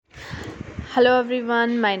Hello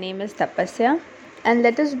everyone, my name is Tapasya, and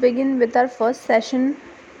let us begin with our first session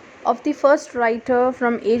of the first writer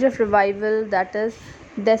from Age of Revival, that is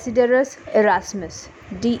Desiderius Erasmus,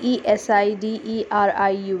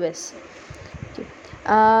 Desiderius. Okay.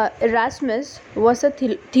 Erasmus was a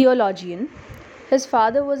theologian. His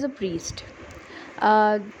father was a priest.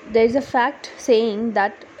 There is a fact saying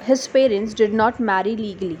that his parents did not marry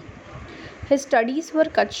legally. His studies were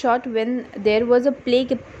cut short when there was a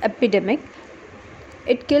plague epidemic.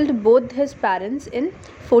 It killed both his parents in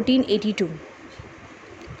 1482.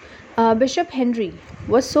 Bishop Henry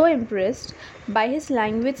was so impressed by his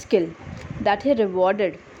language skill that he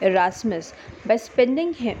rewarded Erasmus by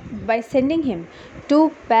sending him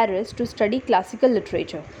to Paris to study classical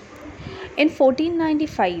literature. In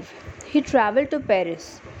 1495, he traveled to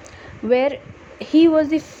Paris, where he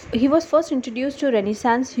was first introduced to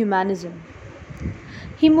Renaissance humanism.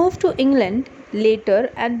 He moved to England later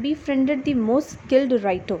and befriended the most skilled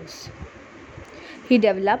writers. He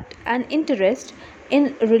developed an interest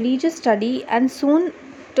in religious study and soon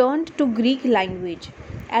turned to Greek language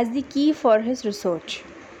as the key for his research.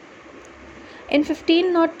 In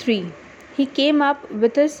 1503, he came up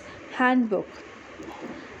with his handbook,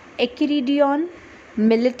 Enchiridion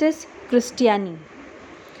Militis Christiani,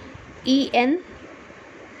 Enchiridion,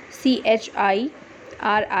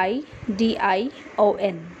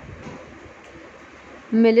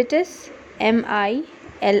 Militis,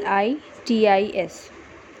 Militis,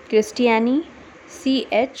 Christiani, Christiani.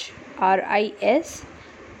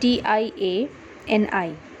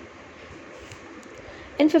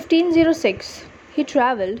 In 1506, he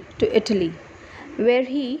traveled to Italy, where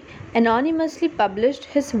he anonymously published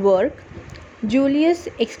his work Julius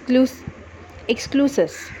Exclusus,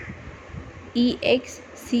 Exclusus.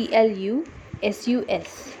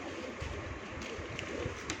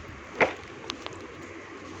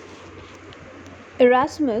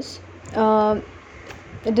 Erasmus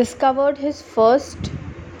discovered his first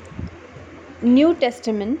New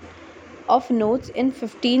Testament of notes in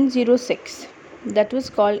 1506, that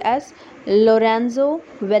was called as Lorenzo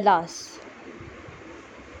Velas.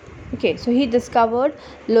 Okay, so he discovered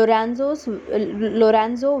Lorenzo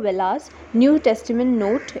Velas New Testament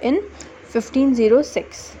note in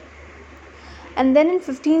 1506, and then in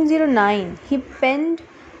 1509 he penned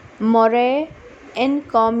Mori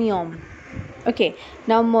Encomium. Okay,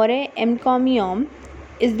 now Mori Encomium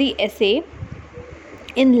is the essay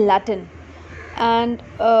in Latin, and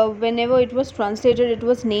whenever it was translated, it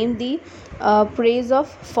was named the Praise of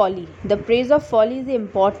Folly. The Praise of Folly is the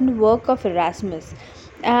important work of Erasmus,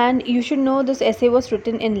 and you should know this essay was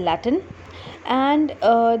written in Latin, and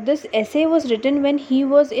this essay was written when he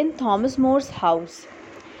was in Thomas More's house.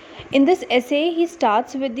 In this essay, he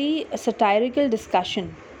starts with the satirical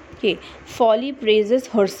discussion. Okay, Folly praises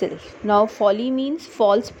herself. Now, folly means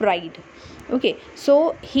false pride. Okay,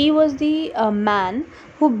 so he was the man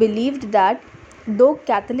who believed that though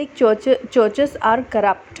Catholic churches are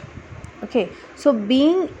corrupt. Okay, so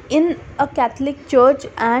being in a Catholic church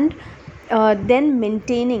and then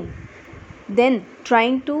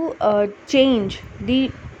trying to change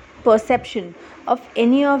the perception of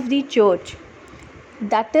any of the church,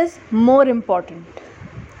 that is more important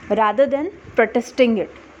rather than protesting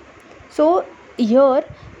it. So here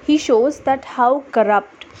he shows that how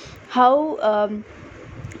corrupt, how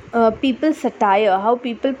people satire, how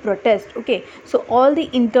people protest. Okay, so all the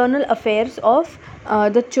internal affairs of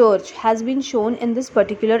the church has been shown in this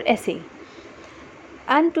particular essay.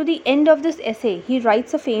 And to the end of this essay, he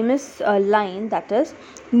writes a famous line, that is,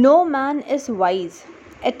 "No man is wise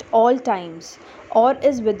at all times or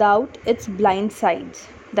is without its blind sides."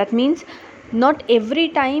 That means not every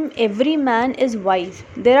time every man is wise.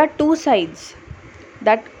 There are two sides.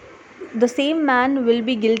 That the same man will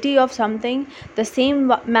be guilty of something, the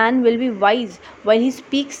same man will be wise while he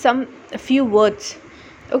speaks some few words.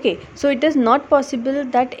 Okay, so it is not possible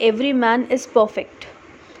that every man is perfect.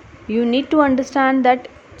 You need to understand that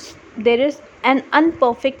there is an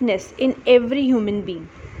unperfectness in every human being.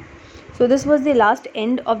 So this was the last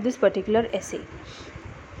end of this particular essay.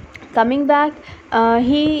 Coming back,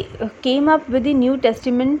 he came up with the New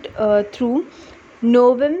Testament through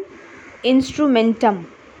Novum Instrumentum.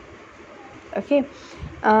 Okay,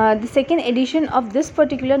 the second edition of this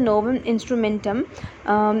particular Novum Instrumentum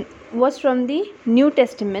was from the New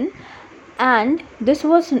Testament, and this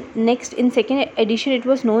was next in second edition. It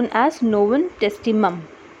was known as Novum Testimum.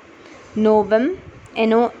 Novum,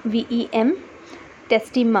 Novem,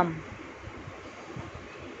 Testimum.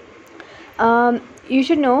 You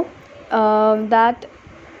should know that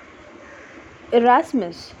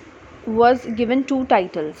Erasmus was given two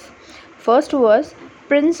titles. First was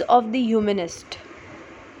Prince of the Humanist.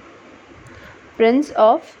 Prince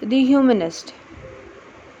of the Humanist.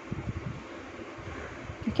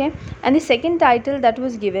 Okay, and the second title that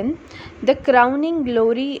was given, The Crowning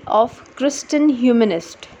Glory of Christian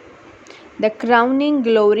Humanist. The Crowning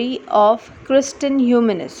Glory of Christian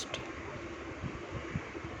Humanist.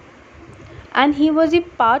 And he was a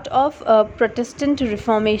part of Protestant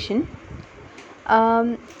Reformation.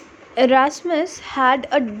 Erasmus had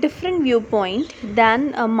a different viewpoint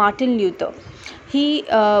than Martin Luther. He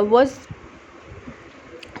was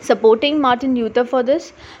supporting Martin Luther for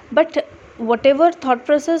this, but whatever thought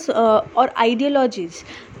process or ideologies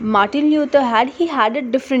Martin Luther had, he had a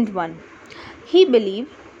different one. He believed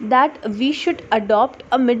that we should adopt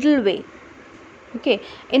a middle way, okay,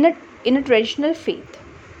 in a traditional faith,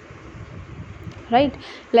 right?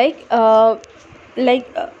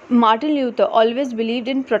 Martin Luther always believed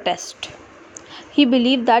in protest. He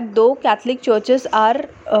believed that though Catholic churches are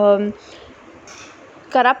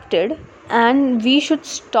corrupted and we should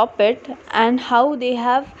stop it, and how they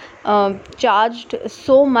have charged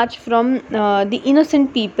so much from the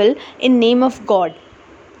innocent people in name of God.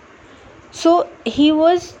 So he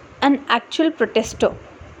was an actual protester.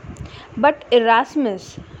 But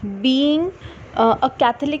Erasmus, being a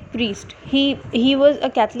Catholic priest, he was a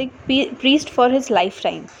Catholic priest for his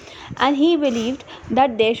lifetime, and he believed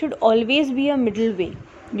that there should always be a middle way.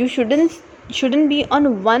 You shouldn't be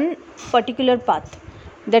on one particular path,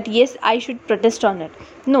 that yes, I should protest on it.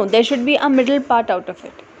 No, there should be a middle part out of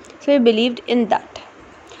it. So he believed in that.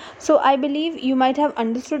 So I believe you might have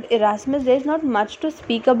understood Erasmus. There is not much to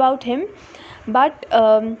speak about him, but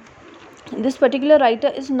this particular writer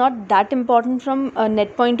is not that important from a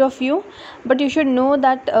net point of view, but you should know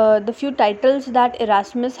that the few titles that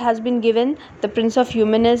Erasmus has been given, the Prince of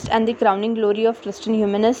Humanist and the Crowning Glory of Christian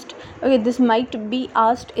Humanist. Okay, this might be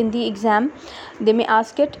asked in the exam. They may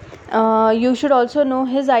ask it. You should also know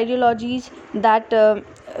his ideologies, that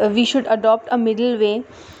we should adopt a middle way.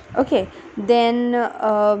 Okay,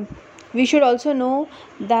 then we should also know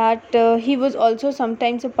that he was also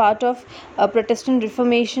sometimes a part of Protestant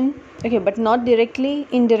Reformation, okay, but not directly,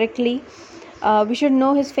 indirectly. We should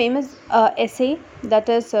know his famous essay, that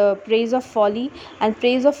is Praise of Folly, and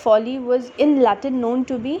Praise of Folly was in Latin known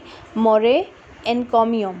to be More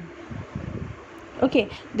Encomium. Okay,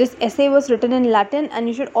 this essay was written in Latin, and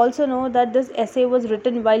you should also know that this essay was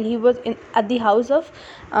written while he was at the house of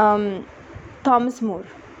Thomas More.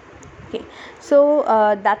 Okay, so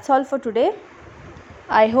that's all for today.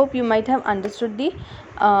 I hope you might have understood the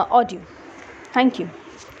audio. Thank you.